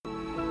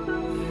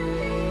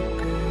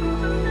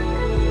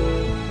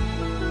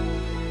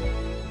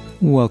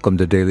Welcome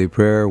to Daily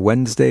Prayer,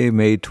 Wednesday,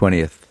 May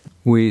 20th.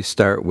 We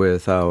start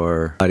with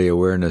our body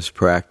awareness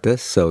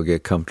practice, so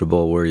get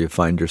comfortable where you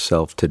find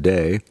yourself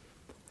today.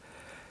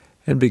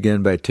 And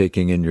begin by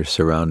taking in your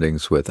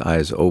surroundings with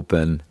eyes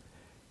open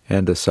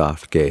and a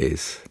soft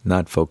gaze,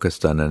 not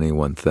focused on any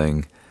one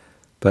thing,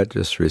 but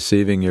just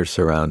receiving your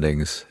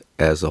surroundings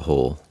as a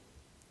whole.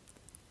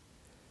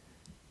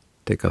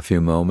 Take a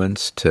few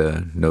moments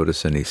to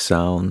notice any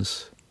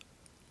sounds,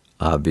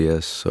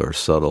 obvious or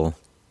subtle.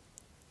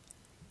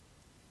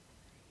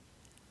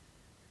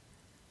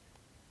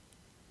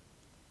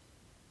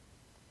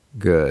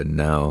 Good.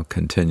 Now,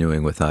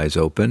 continuing with eyes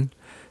open,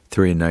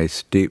 3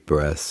 nice deep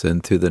breaths in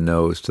through the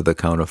nose to the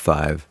count of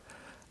 5,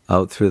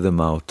 out through the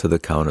mouth to the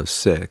count of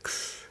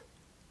 6.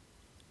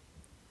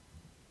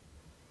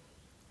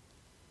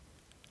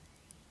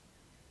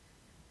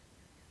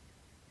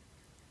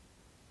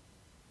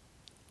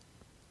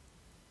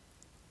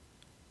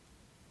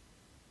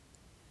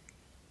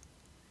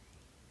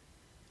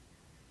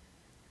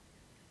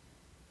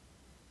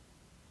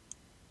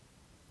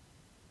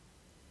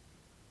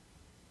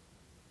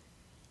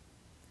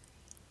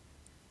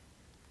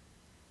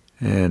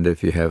 And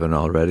if you haven't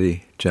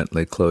already,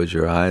 gently close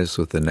your eyes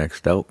with the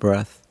next out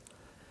breath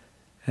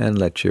and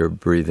let your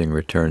breathing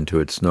return to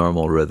its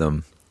normal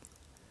rhythm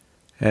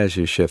as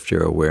you shift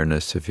your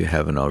awareness, if you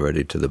haven't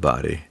already, to the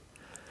body.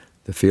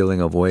 The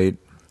feeling of weight,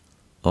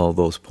 all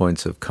those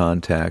points of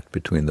contact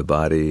between the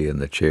body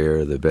and the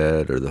chair, the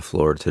bed, or the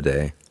floor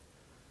today.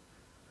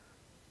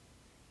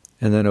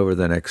 And then over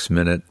the next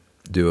minute,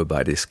 do a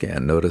body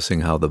scan,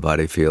 noticing how the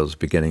body feels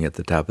beginning at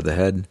the top of the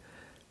head,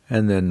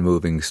 and then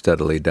moving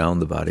steadily down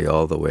the body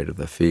all the way to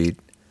the feet.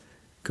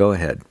 Go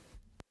ahead.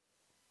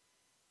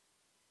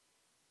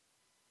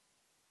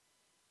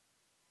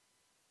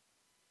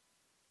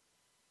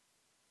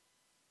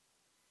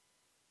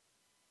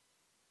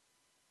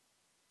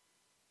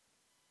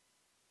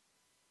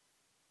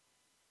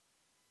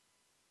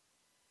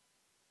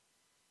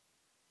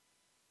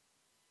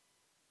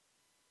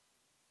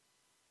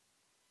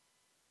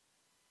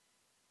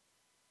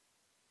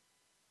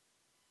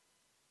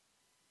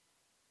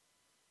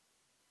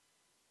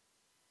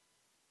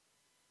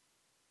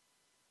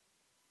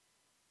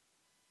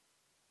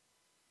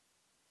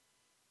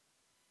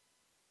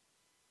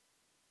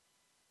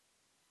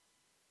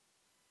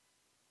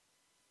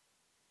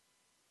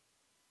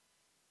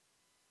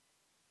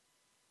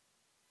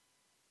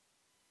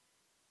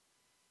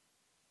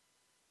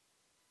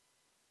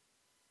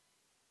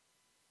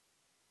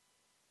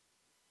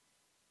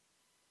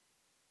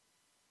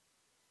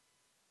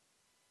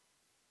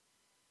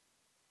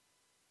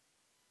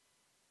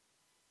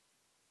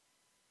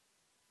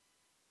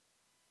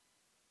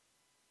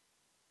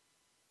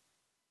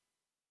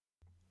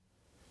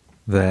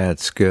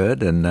 That's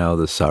good. And now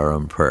the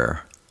Sarum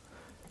prayer.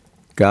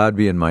 God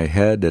be in my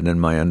head and in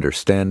my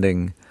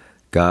understanding.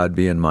 God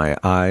be in my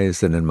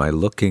eyes and in my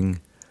looking.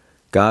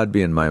 God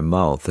be in my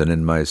mouth and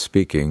in my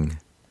speaking.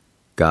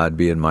 God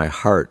be in my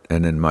heart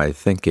and in my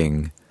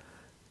thinking.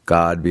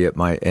 God be at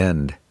my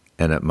end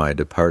and at my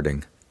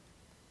departing.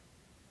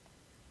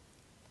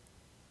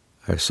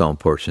 Our psalm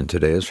portion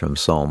today is from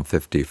Psalm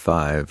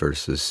 55,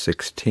 verses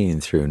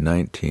 16 through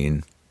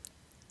 19.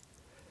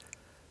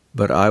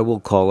 But I will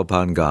call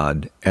upon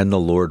God, and the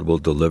Lord will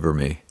deliver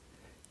me.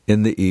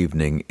 In the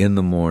evening, in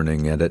the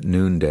morning, and at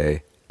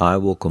noonday, I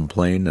will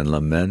complain and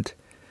lament,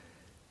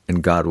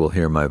 and God will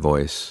hear my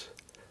voice.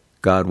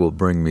 God will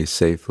bring me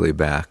safely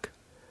back.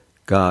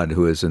 God,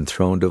 who is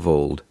enthroned of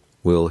old,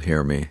 will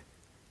hear me.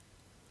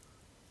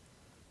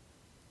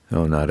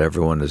 Oh, not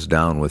everyone is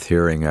down with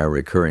hearing our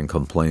recurring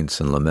complaints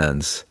and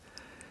laments,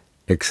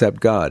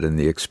 except God in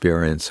the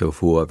experience of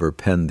whoever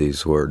penned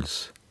these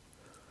words.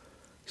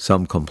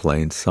 Some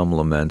complaints, some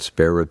laments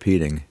bear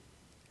repeating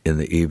in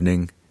the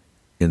evening,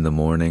 in the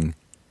morning,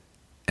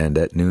 and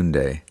at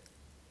noonday.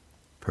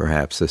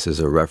 Perhaps this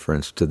is a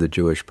reference to the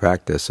Jewish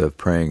practice of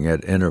praying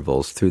at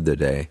intervals through the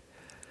day,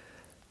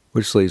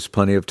 which leaves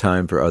plenty of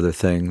time for other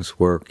things,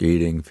 work,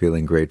 eating,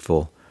 feeling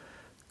grateful,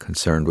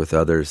 concerned with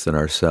others than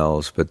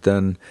ourselves. But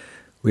then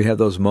we have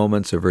those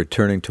moments of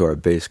returning to our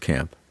base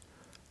camp,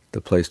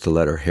 the place to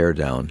let our hair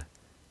down,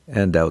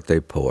 and out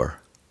they pour.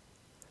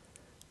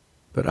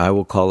 But I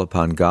will call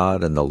upon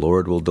God, and the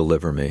Lord will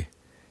deliver me.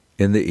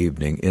 In the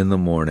evening, in the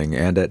morning,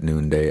 and at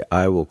noonday,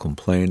 I will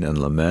complain and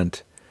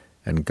lament,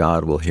 and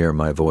God will hear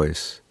my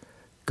voice.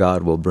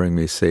 God will bring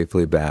me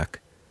safely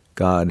back.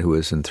 God, who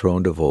is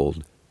enthroned of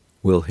old,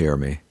 will hear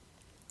me.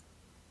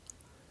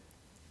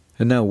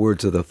 And now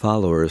words of the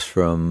followers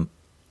from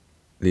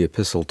the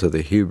Epistle to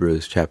the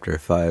Hebrews, chapter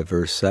 5,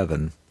 verse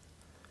 7.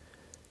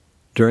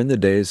 During the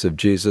days of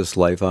Jesus'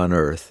 life on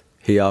earth,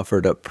 he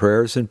offered up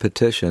prayers and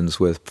petitions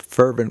with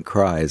fervent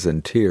cries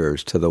and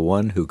tears to the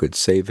one who could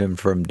save him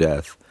from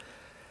death,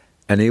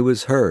 and he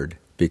was heard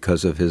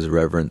because of his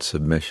reverent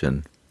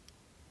submission.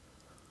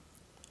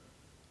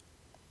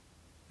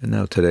 And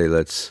now today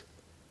let's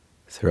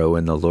throw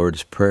in the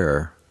Lord's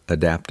Prayer,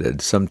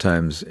 adapted.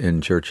 Sometimes in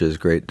churches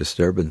great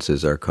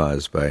disturbances are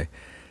caused by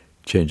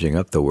changing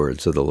up the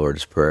words of the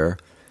Lord's Prayer.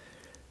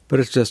 But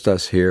it's just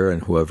us here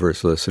and whoever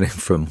is listening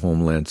from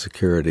Homeland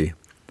Security.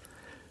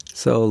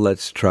 So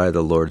let's try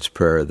the Lord's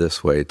Prayer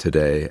this way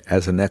today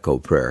as an echo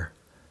prayer.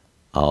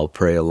 I'll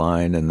pray a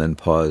line and then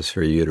pause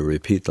for you to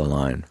repeat the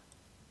line.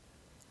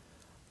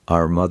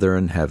 Our Mother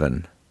in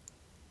heaven,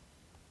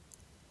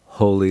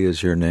 holy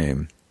is your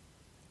name.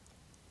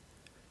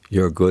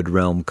 Your good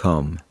realm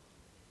come.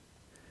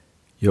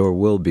 Your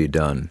will be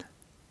done,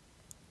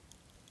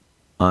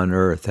 on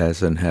earth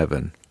as in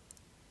heaven.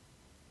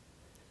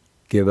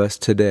 Give us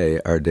today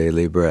our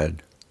daily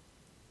bread,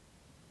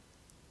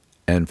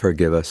 and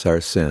forgive us our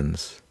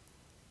sins,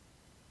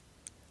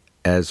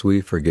 as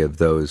we forgive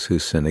those who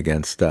sin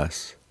against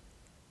us.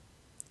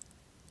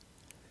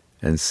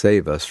 And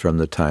save us from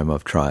the time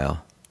of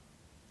trial.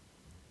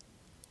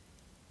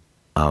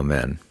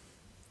 Amen.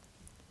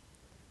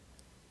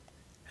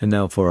 And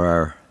now for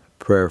our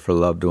prayer for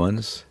loved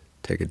ones.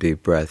 Take a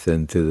deep breath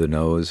in through the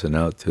nose and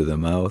out through the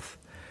mouth.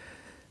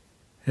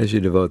 As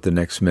you devote the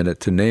next minute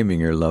to naming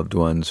your loved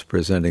ones,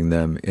 presenting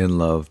them in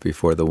love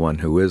before the one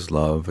who is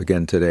love.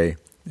 Again today,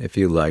 if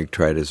you like,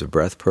 try it as a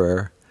breath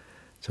prayer.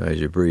 So as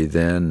you breathe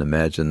in,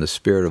 imagine the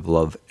spirit of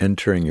love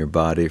entering your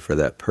body for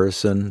that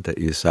person that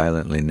you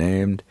silently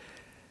named.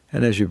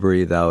 And as you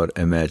breathe out,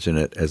 imagine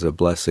it as a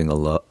blessing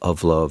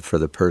of love for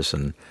the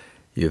person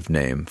you've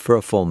named. For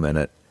a full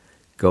minute,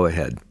 go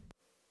ahead.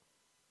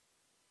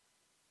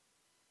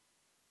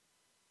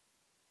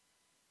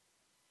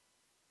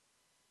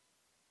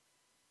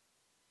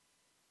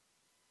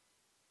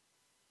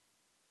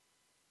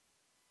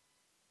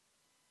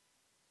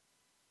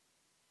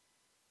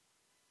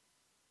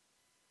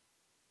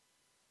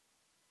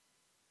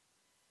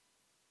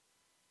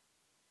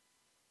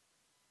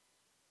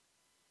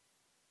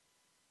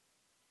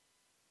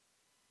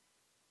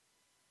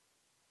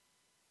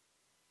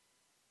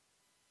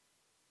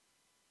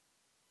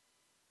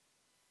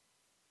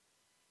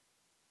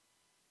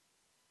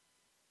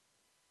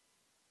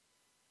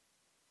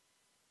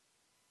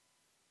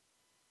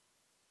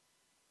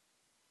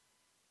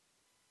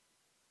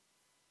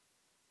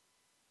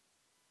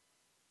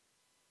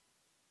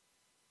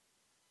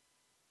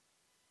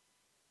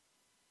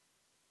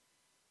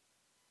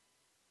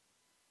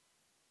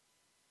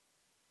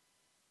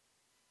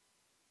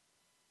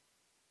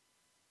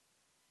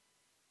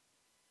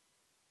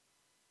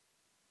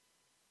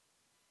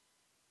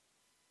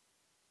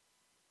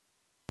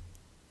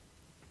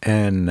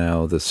 And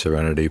now the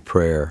Serenity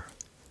Prayer.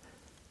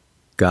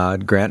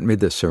 God, grant me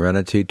the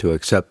serenity to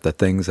accept the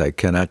things I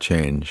cannot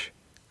change,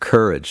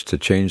 courage to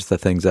change the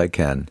things I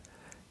can,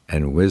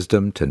 and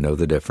wisdom to know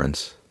the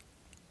difference.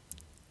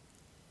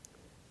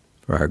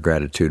 For our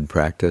gratitude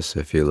practice,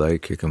 if you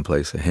like, you can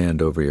place a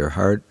hand over your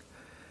heart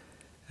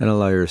and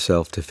allow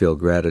yourself to feel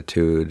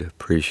gratitude,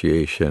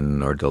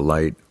 appreciation, or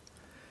delight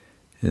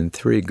in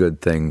 3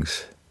 good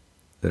things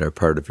that are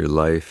part of your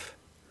life.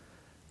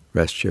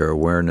 Rest your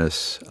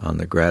awareness on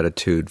the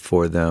gratitude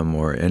for them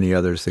or any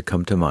others that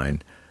come to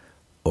mind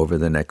over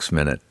the next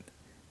minute.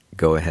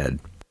 Go ahead.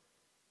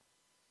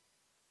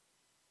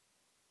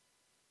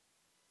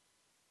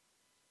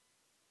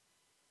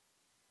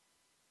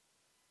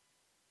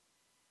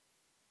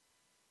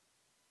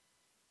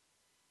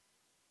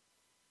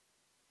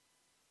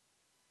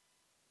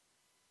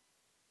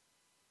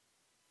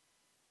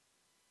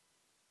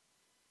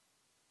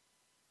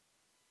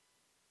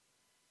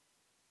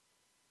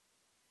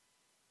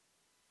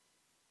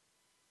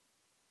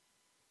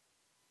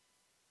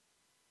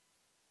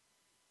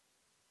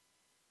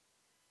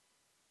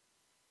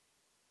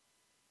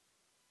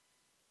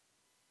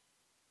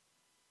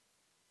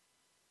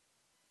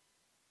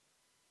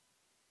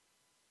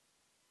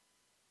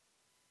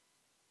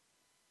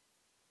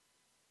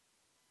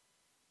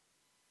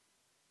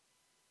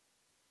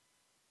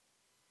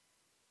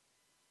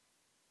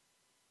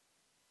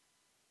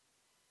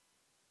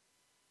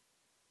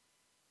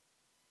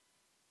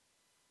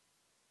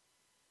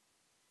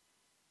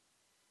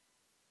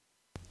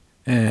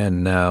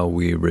 And now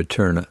we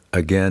return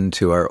again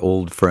to our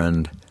old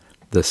friend,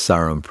 the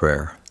Sarum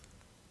Prayer.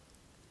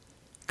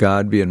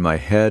 God be in my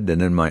head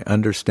and in my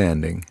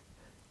understanding.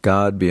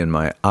 God be in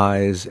my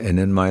eyes and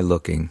in my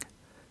looking.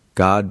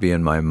 God be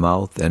in my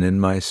mouth and in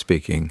my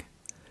speaking.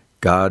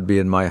 God be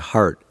in my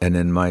heart and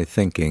in my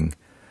thinking.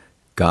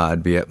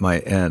 God be at my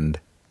end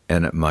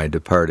and at my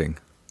departing.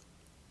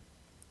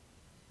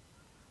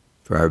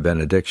 For our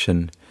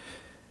benediction,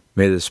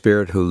 may the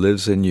Spirit who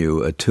lives in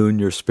you attune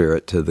your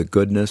spirit to the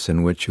goodness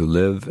in which you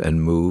live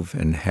and move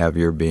and have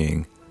your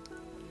being.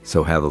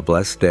 So have a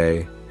blessed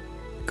day.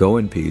 Go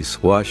in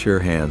peace, wash your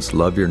hands,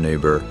 love your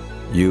neighbor.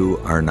 You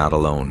are not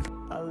alone.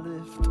 I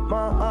lift my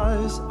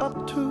eyes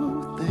up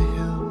to the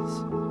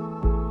hills.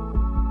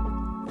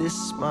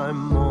 This my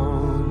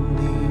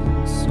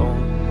morning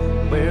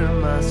song, where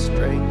my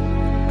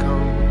strength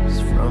comes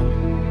from.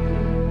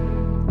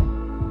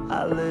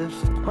 I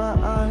lift my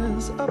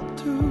eyes up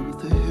to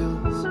the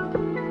hills.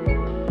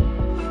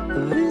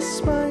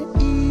 This my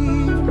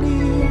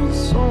evening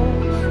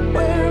song,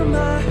 where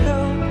my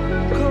help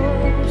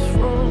comes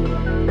from.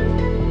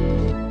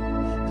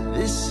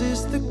 This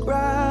is the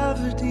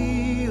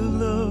gravity of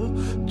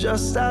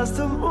Just as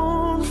the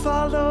moon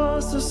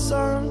follows the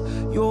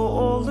sun, you're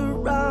all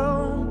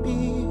around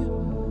me.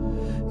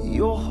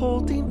 You're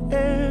holding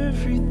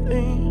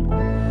everything.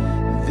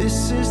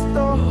 This is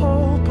the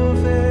hope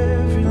of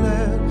every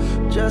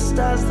land. Just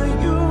as the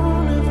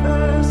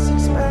universe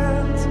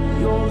expands,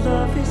 your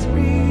love is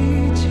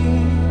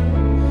reaching.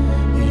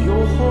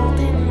 You're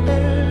holding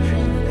everything.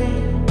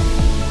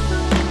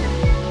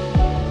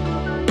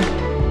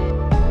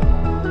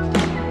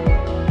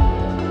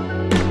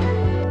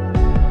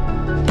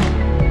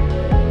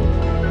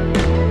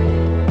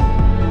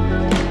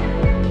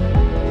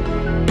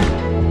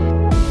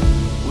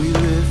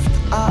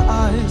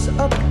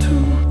 Up to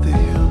the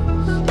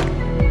hills.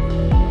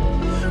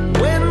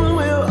 When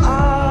will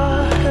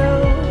our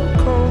help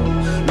come?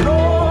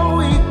 Lord,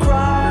 we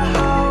cry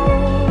how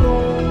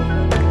long.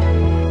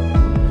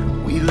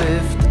 We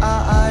lift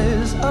our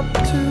eyes up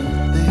to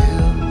the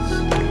hills.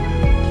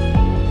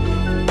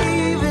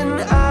 Even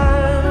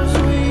as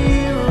we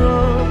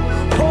run,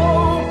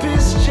 hope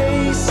is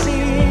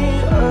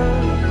chasing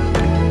us.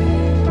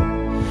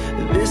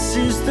 This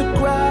is the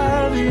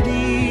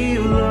gravity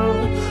of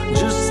love.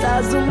 Just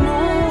as the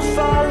moon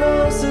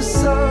follows the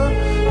sun,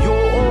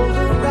 you're all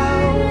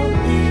around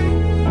me.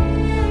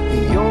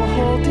 You're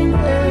holding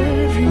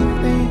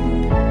everything.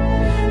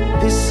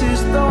 This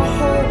is the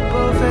hope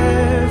of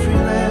every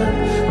land.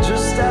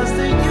 Just as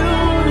the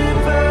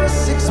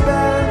universe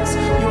expands,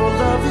 your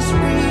love is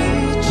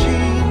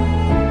reaching.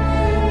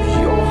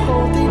 You're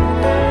holding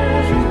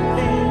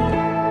everything.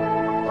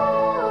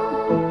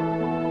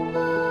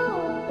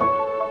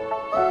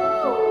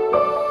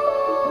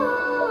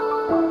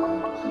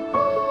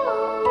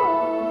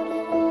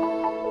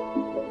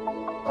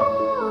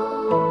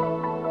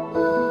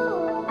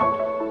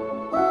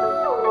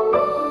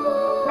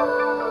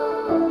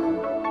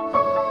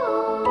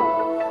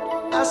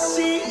 I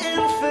see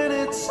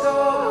infinite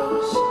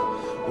stars,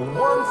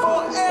 one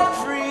for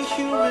every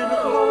human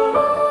heart.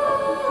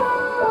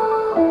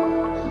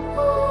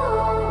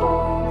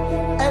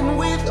 And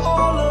with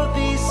all of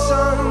these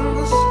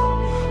suns,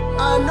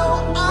 I know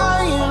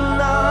I am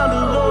not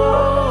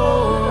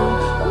alone.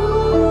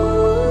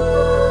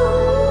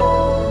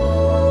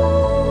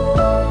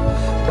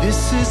 This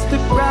is the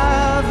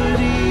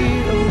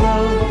gravity of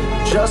love.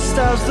 Just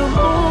as the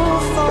moon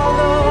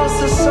follows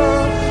the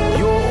sun,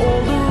 you're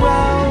all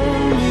around.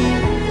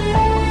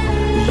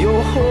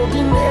 You're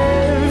holding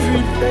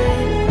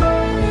everything.